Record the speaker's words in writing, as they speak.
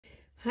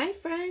Hi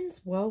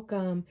friends,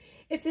 welcome.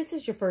 If this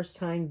is your first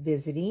time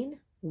visiting,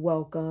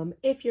 welcome.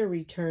 If you're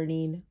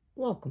returning,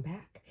 welcome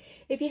back.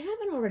 If you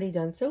haven't already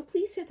done so,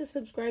 please hit the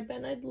subscribe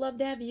button. I'd love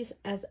to have you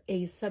as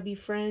a subby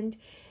friend.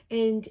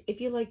 And if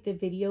you like the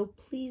video,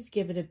 please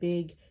give it a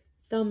big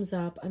thumbs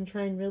up. I'm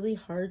trying really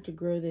hard to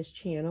grow this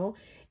channel,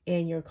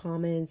 and your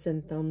comments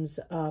and thumbs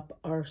up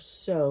are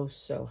so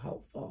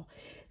helpful.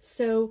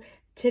 So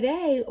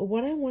today,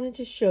 what I wanted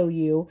to show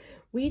you,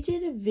 we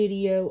did a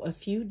video a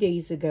few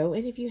days ago,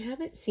 and if you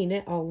haven't seen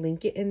it, I'll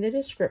link it in the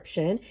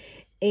description,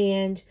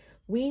 and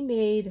we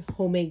made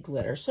homemade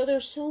glitter. So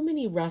there's so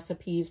many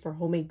recipes for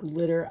homemade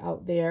glitter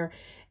out there,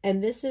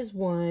 and this is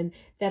one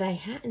that I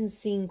hadn't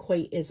seen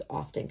quite as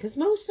often because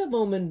most of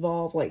them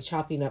involve like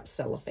chopping up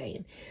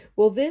cellophane.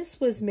 Well, this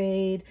was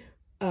made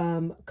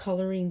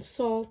coloring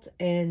salt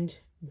and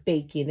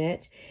baking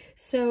it.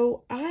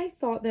 So I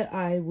thought that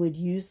I would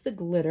use the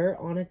glitter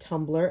on a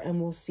tumbler and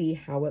we'll see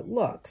how it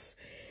looks.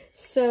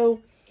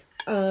 So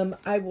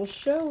I will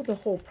show the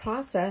whole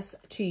process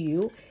to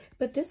you,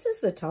 but this is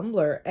the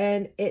tumbler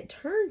and it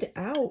turned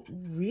out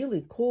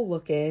really cool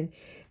looking.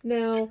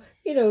 Now,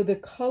 you know, the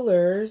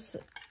colors,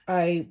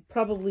 I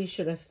probably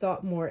should have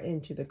thought more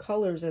into the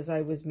colors as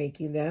I was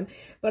making them,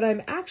 but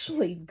I'm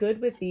actually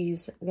good with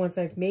these once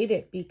I've made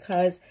it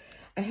because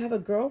I have a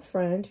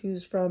girlfriend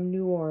who's from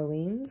New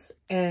Orleans,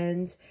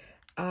 and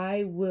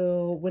I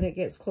will, when it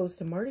gets close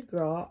to Mardi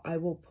Gras, I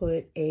will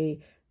put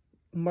a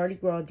Mardi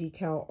Gras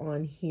decal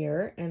on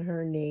here and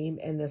her name,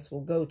 and this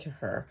will go to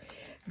her.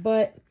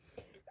 But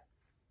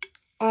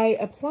I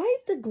applied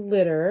the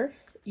glitter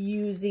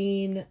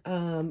using,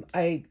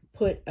 I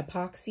put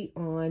epoxy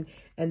on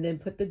and then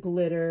put the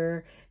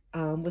glitter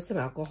with some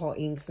alcohol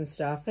inks and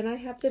stuff, and I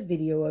have the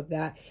video of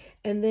that.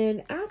 And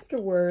then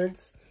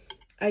afterwards,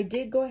 I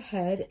did go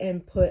ahead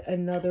and put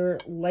another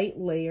light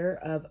layer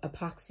of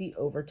epoxy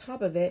over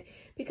top of it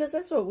because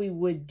that's what we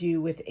would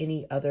do with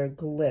any other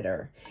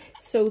glitter.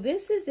 So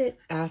this is it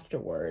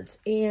afterwards,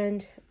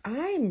 and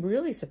I'm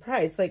really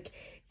surprised. Like,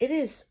 it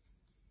is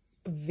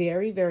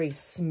very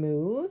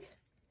smooth,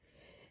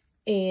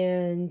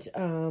 and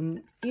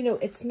you know,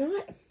 it's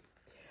not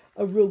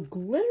a real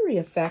glittery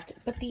effect,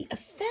 but the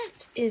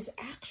effect is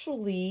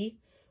actually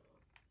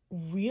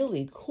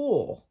really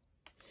cool.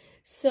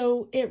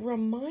 So it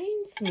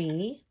reminds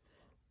me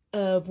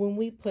of when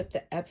we put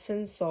the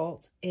Epsom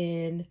salt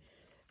in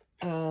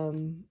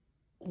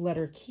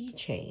letter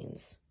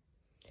keychains.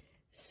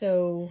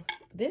 So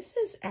this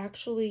is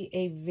actually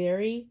a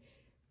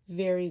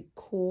very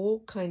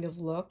cool kind of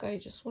look. I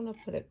just want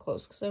to put it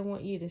close because I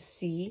want you to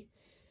see,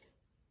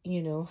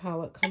 you know,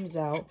 how it comes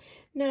out.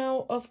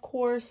 Now, of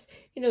course,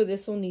 you know,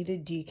 this will need a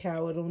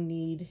decal. It'll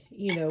need,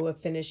 you know, a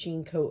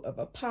finishing coat of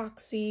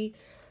epoxy.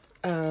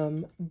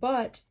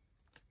 But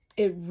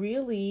it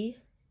really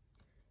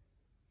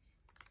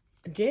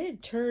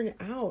did turn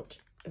out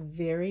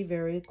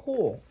very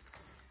cool.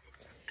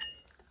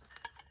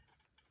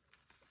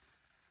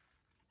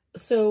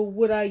 So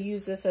would I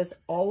use this as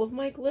all of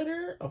my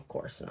glitter? Of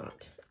course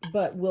not.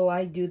 But will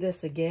I do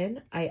this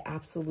again? I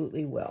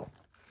absolutely will.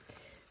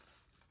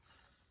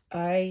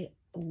 I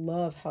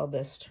love how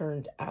this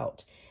turned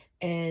out.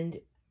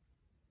 And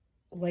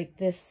like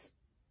this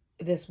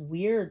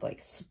weird like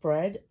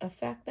spread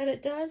effect that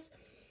it does,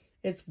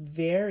 it's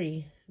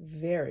very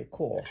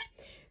cool.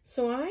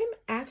 So I'm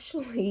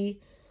actually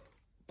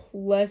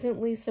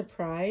pleasantly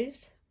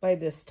surprised by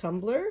this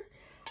tumbler.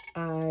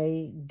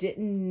 I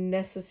didn't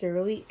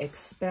necessarily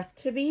expect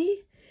to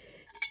be.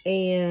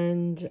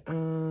 And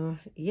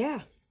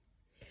yeah.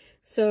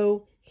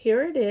 So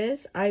here it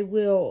is. I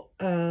will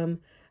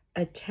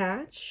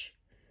attach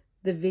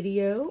the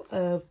video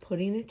of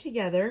putting it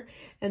together,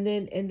 and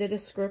then in the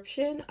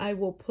description I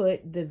will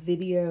put the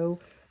video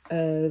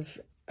of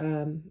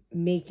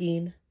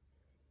making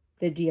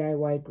the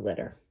DIY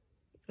glitter.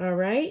 All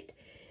right.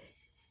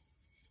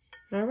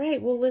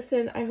 Well,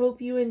 listen, I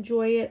hope you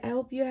enjoy it. I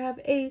hope you have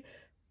a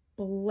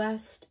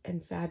blessed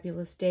and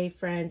fabulous day,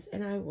 friends,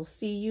 and I will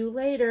see you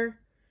later.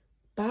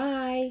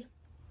 Bye.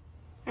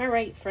 All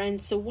right,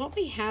 friends, so what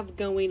we have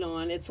going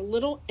on, it's a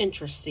little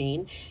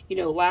interesting. You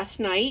know, last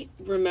night,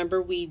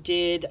 remember, we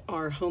did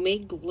our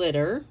homemade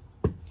glitter,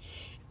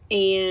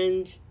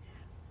 and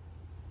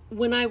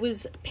when I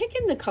was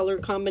picking the color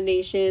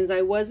combinations,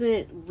 I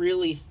wasn't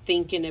really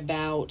thinking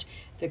about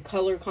the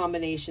color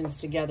combinations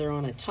together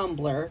on a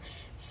tumbler.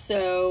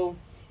 So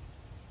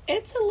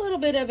it's a little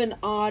bit of an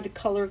odd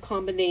color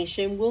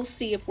combination. We'll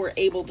see if we're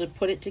able to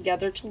put it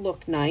together to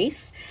look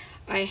nice.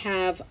 I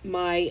have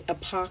my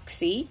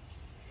epoxy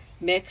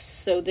mix.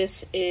 So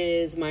this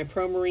is my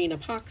Pro-Marine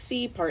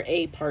epoxy, part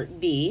A,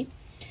 part B.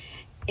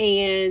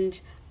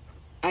 And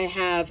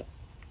I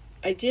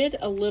did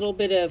a little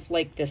bit of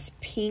like this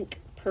pink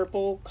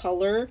purple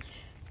color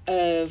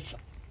of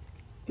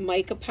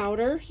mica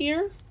powder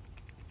here,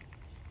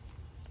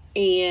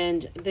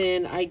 and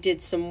then I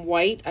did some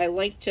white. I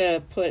like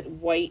to put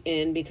white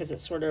in because it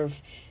sort of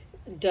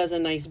does a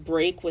nice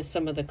break with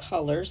some of the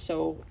color,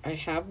 so I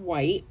have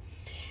white.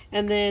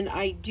 And then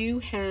I do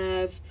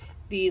have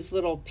these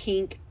little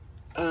pink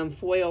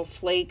foil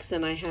flakes,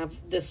 and I have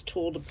this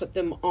tool to put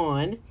them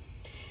on.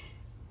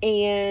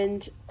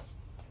 And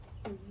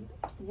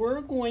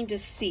we're going to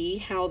see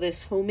how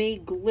this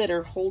homemade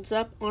glitter holds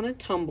up on a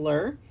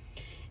tumbler,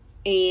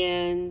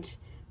 and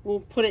we'll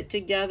put it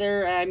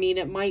together. I mean,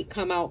 it might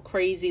come out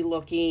crazy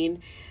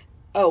looking.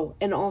 Oh,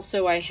 and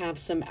also I have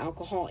some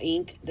alcohol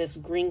ink, this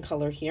green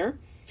color here.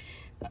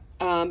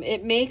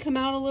 It may come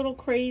out a little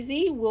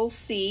crazy, we'll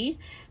see,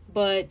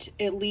 but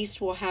at least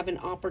we'll have an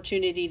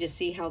opportunity to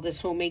see how this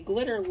homemade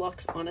glitter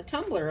looks on a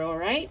tumbler, all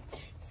right?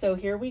 So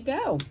here we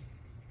go.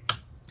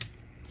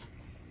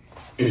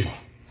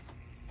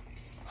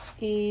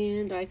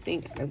 And I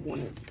think I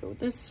wanted to go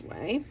this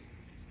way.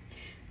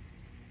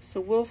 So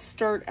we'll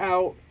start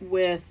out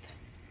with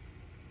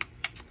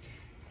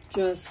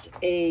just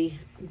a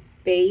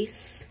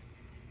base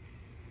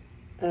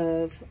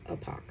of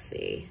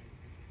epoxy.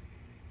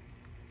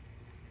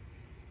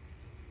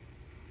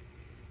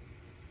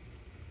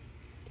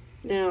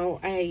 Now,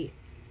 I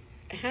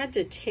had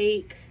to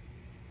take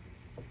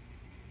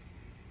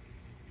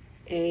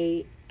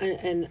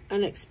an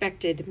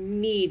unexpected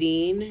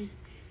meeting,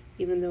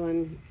 even though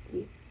I'm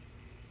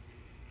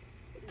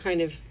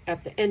kind of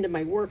at the end of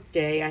my work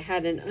day. I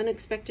had an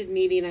unexpected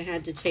meeting I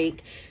had to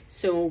take,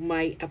 so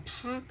my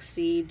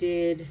epoxy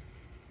did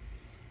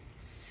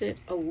sit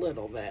a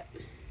little bit.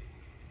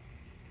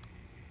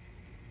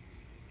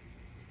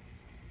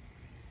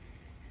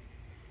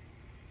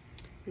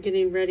 I'm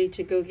getting ready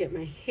to go get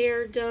my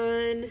hair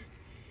done.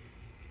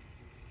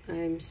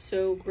 I'm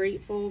so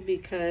grateful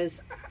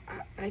because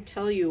I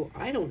tell you,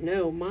 I don't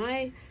know,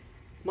 my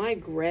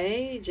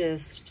gray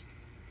just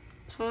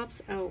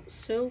pops out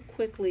so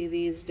quickly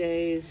these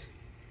days.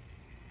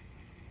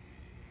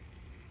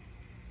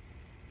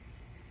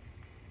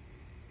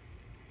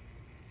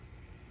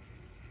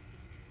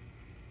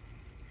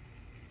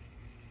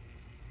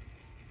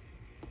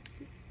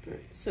 All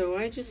right, so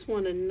I just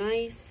want a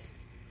nice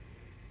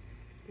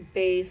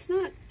base,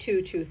 not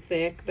too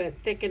thick, but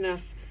thick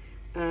enough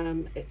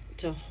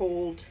to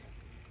hold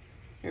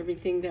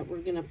everything that we're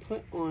gonna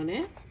put on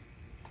it.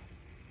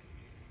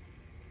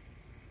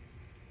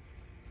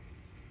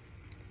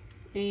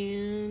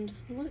 And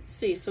let's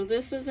see, so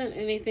this isn't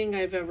anything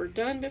I've ever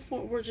done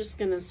before. We're just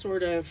gonna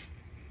sort of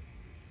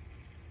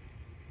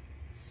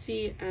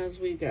see as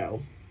we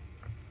go.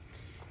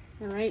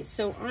 All right,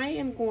 so I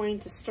am going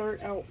to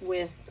start out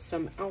with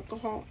some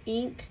alcohol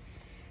ink,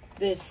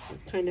 this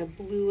kind of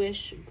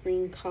bluish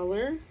green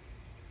color.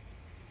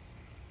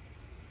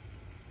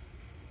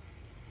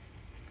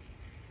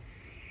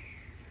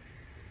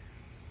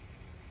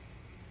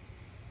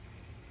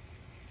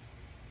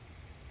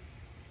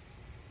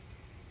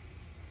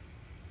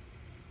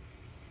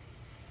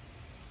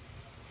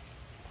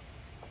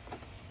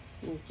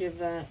 We'll give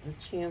that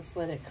a chance,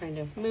 let it kind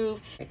of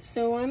move.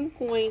 So I'm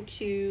going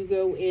to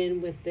go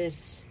in with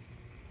this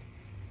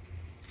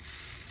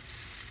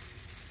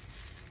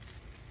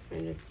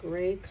kind of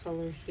gray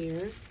color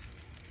here.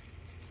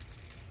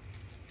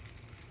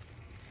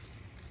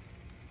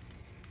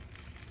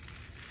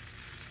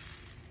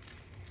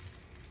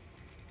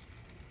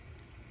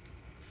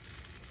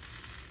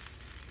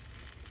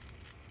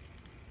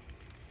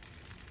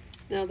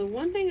 Now, the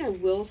one thing I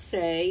will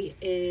say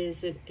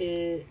is it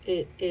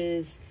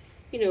is,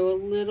 you know, a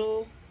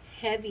little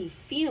heavy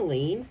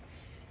feeling,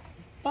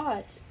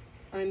 but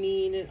I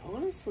mean, it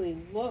honestly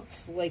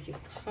looks like it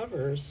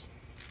covers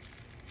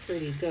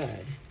pretty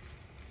good.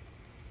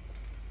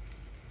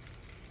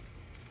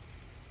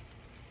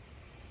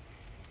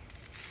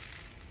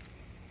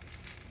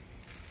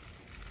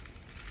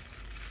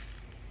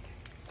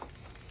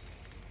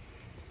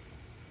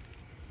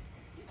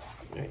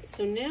 All right,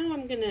 so now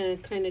I'm gonna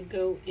kind of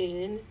go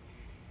in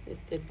with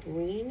the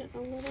green a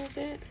little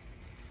bit.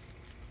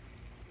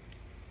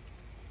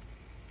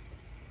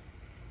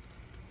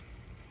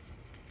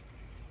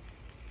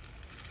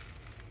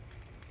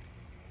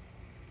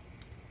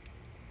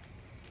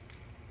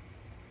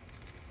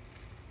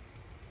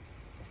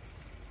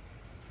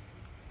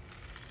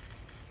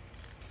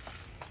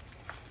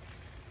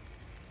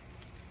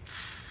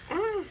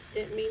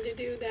 Didn't mean to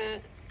do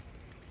that.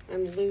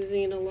 I'm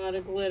losing a lot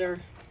of glitter.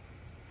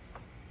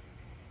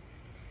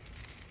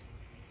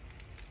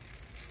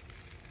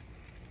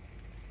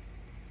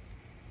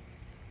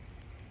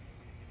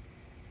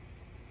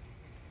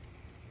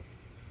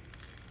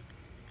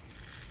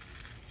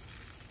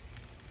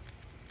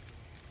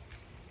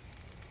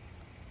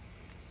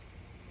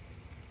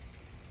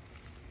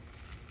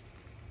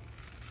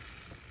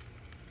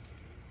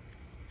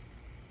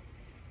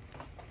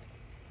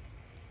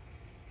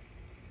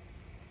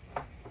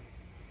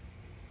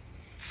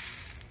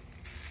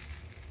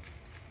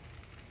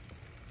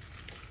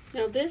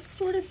 Now this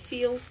sort of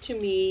feels to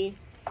me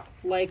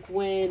like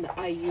when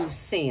I use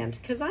sand,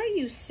 because I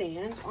use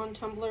sand on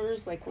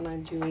tumblers, like when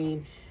I'm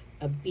doing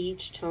a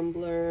beach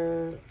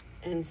tumbler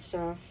and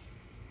stuff.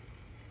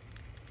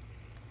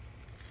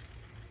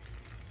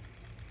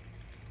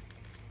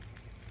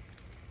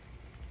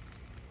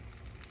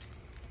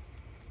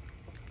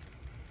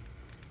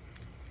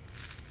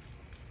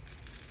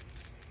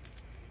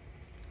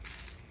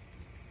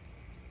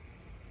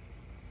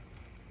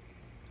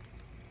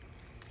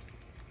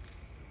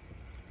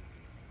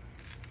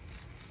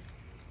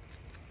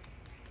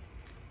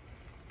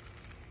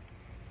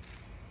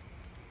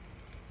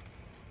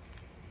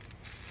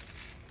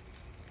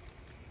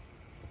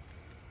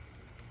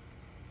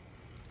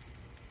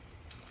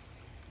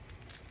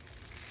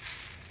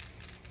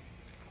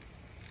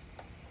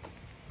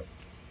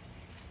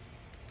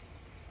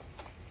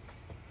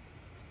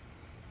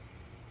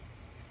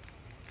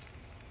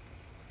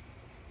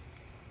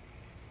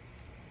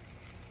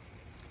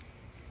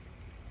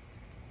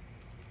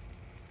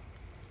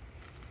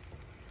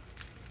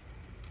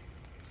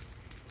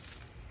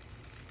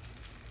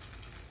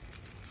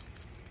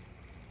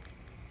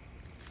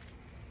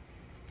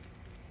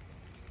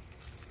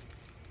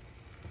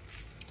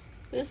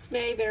 This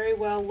may very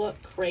well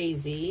look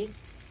crazy.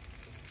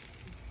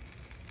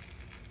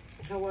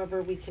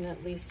 However, we can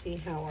at least see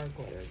how our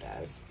glitter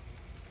does.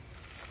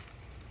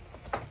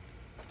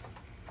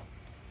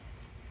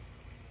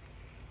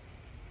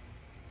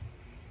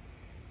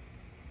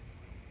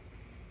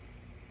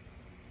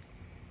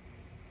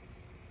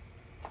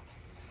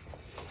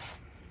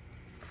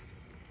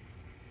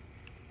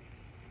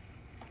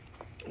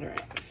 All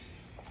right.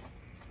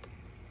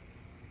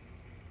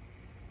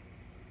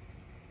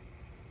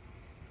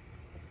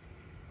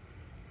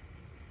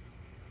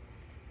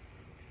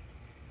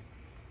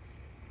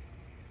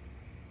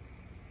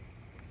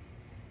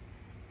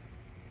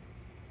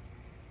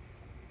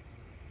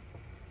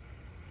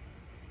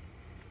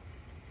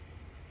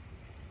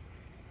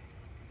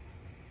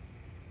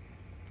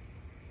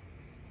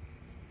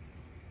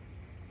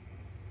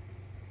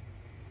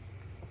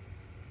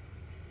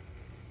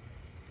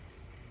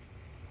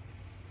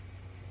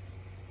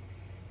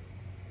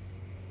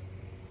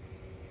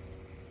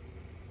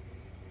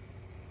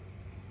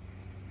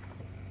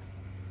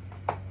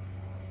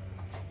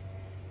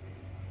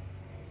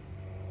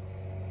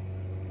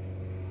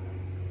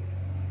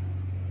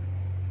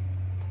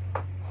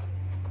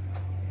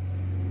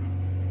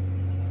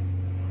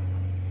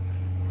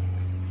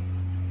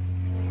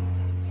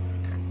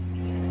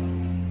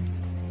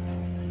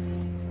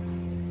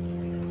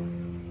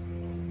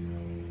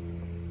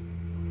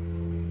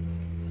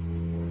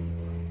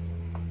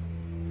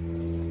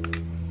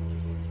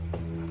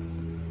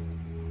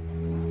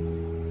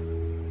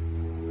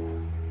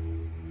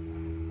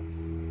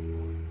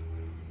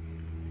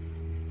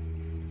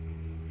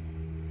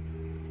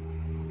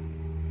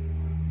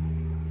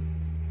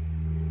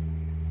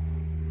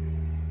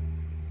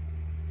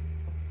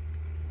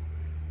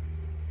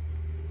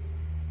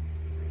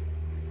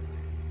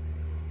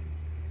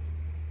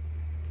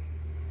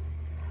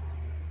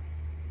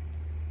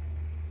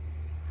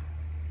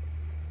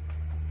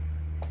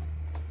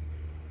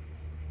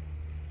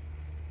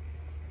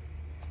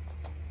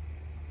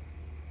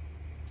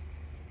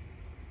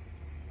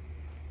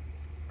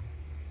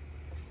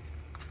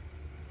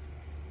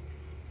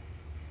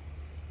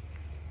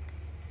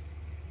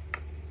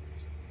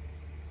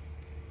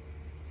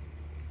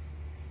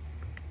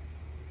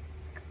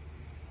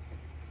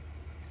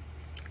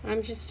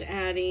 I'm just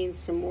adding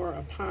some more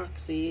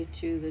epoxy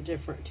to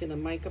the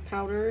mica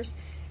powders,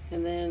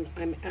 and then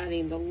I'm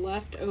adding the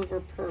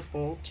leftover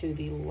purple to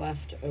the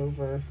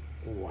leftover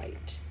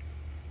white.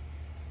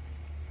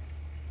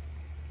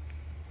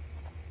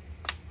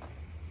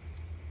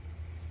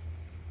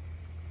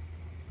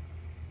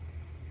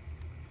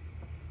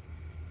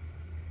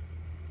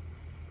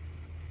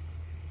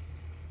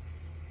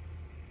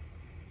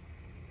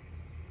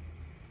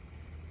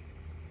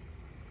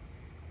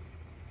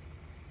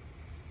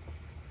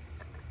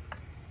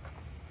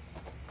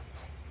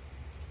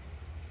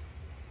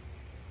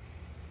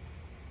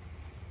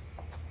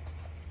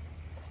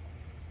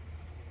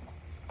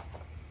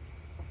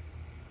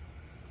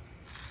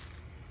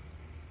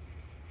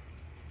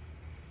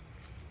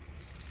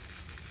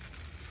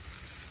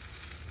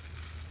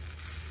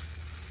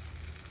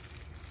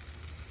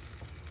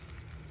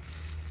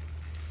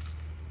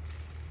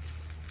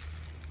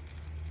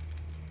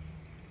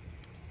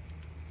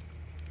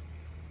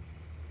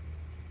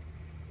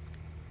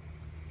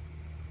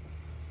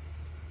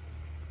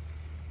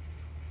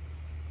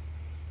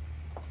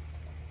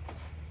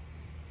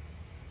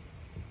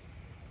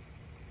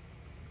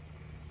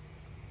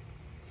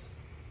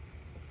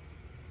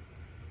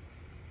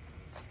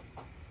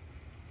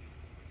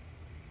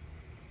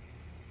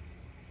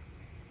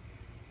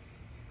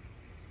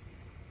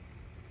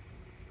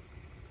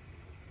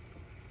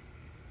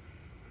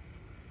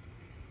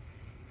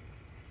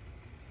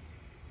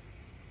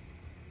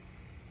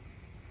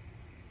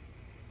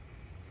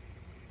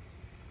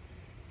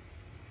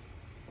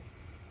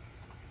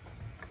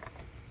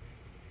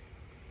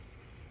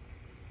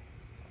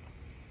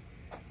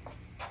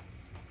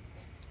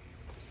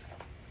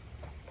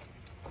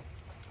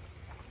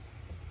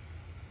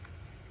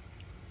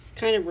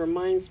 Kind of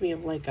reminds me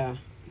of like a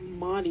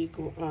Mardi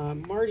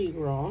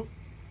Gras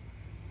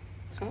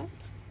cup.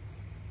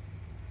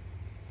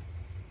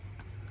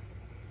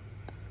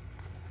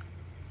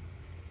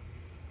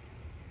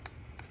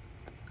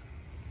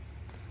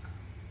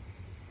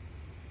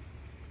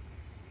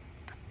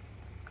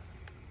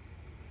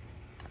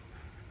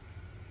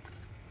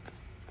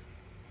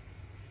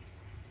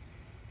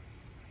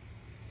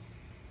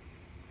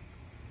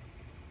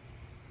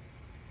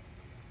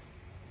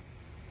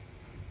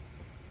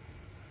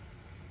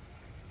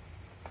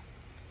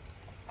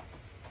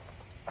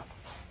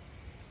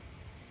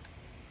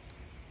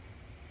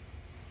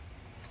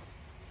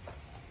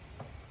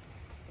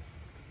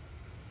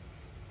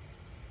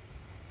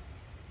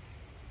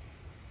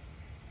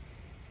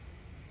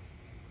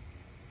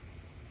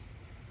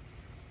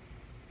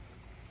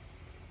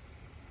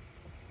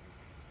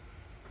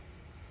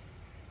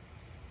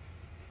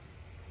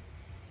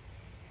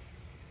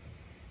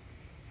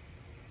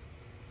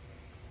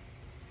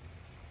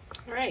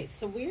 All right,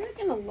 so we're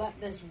gonna let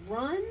this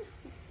run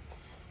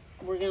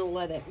we're gonna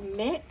let it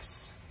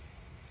mix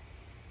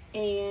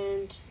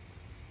and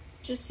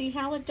just see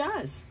how it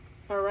does.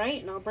 All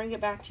right, and I'll bring it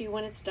back to you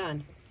when it's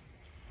done.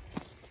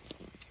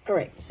 All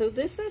right, so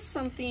this is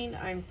something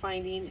I'm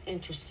finding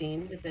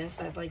interesting with this.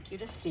 I'd like you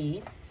to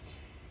see.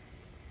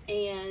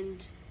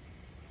 And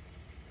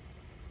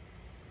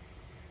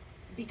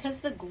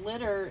because the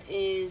glitter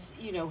is,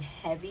 you know,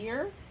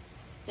 heavier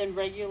than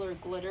regular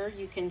glitter,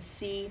 you can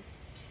see,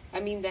 I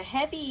mean, the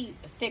heavy,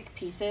 thick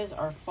pieces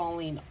are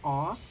falling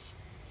off,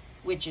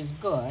 which is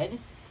good.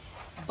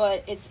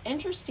 But it's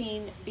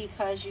interesting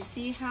because you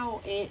see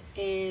how it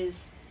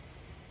is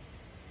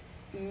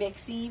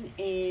mixing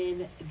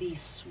in the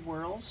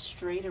swirls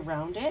straight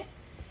around it.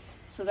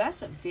 So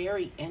that's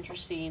very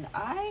interesting.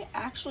 I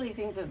actually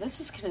think that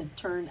this is going to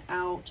turn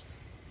out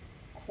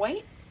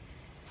quite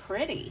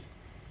pretty.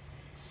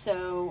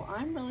 So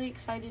I'm really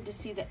excited to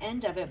see the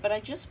end of it, but I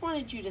just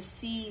wanted you to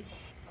see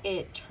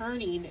it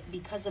turning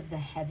because of the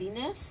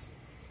heaviness.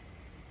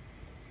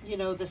 You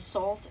know, the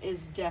salt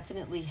is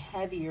definitely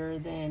heavier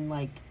than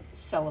like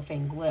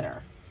cellophane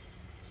glitter.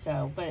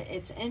 So, but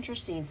it's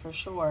interesting for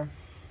sure.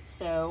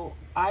 So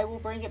I will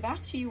bring it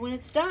back to you when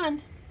it's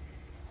done.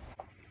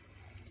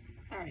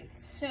 All right,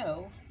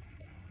 so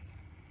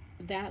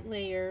that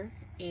layer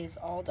is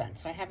all done.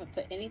 So I haven't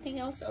put anything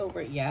else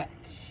over it yet.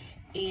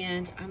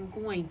 And I'm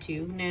going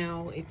to,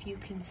 now if you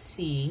can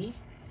see,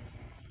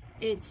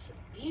 it's,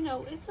 you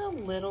know, it's a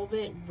little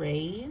bit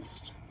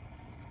raised.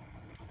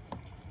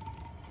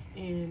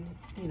 And,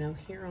 you know,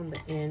 here on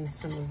the end,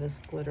 some of this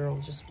glitter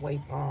will just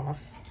wipe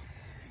off.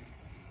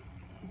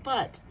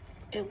 But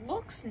it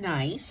looks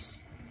nice.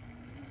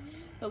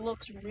 It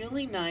looks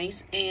really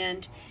nice,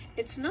 and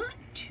it's not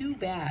too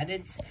bad.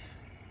 It's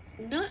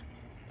not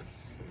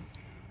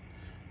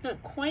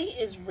quite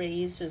as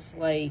raised as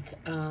like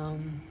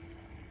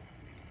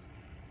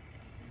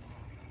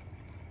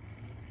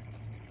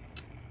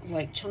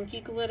chunky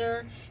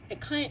glitter.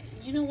 It kind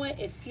of, you know what,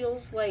 it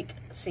feels like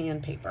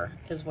sandpaper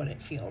is what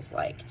it feels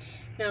like.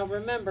 Now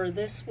remember,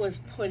 this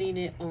was putting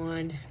it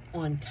on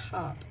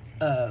top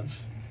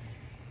of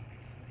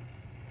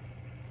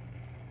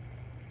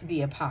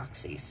the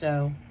epoxy,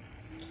 so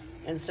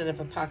instead of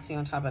epoxy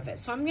on top of it.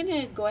 So I'm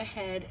gonna go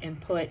ahead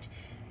and put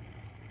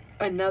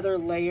another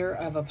layer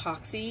of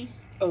epoxy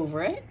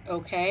over it,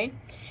 okay?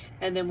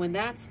 And then when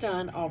that's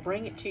done, I'll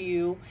bring it to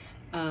you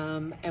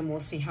and we'll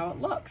see how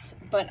it looks.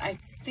 But I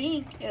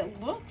think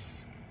it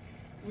looks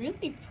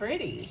really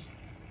pretty.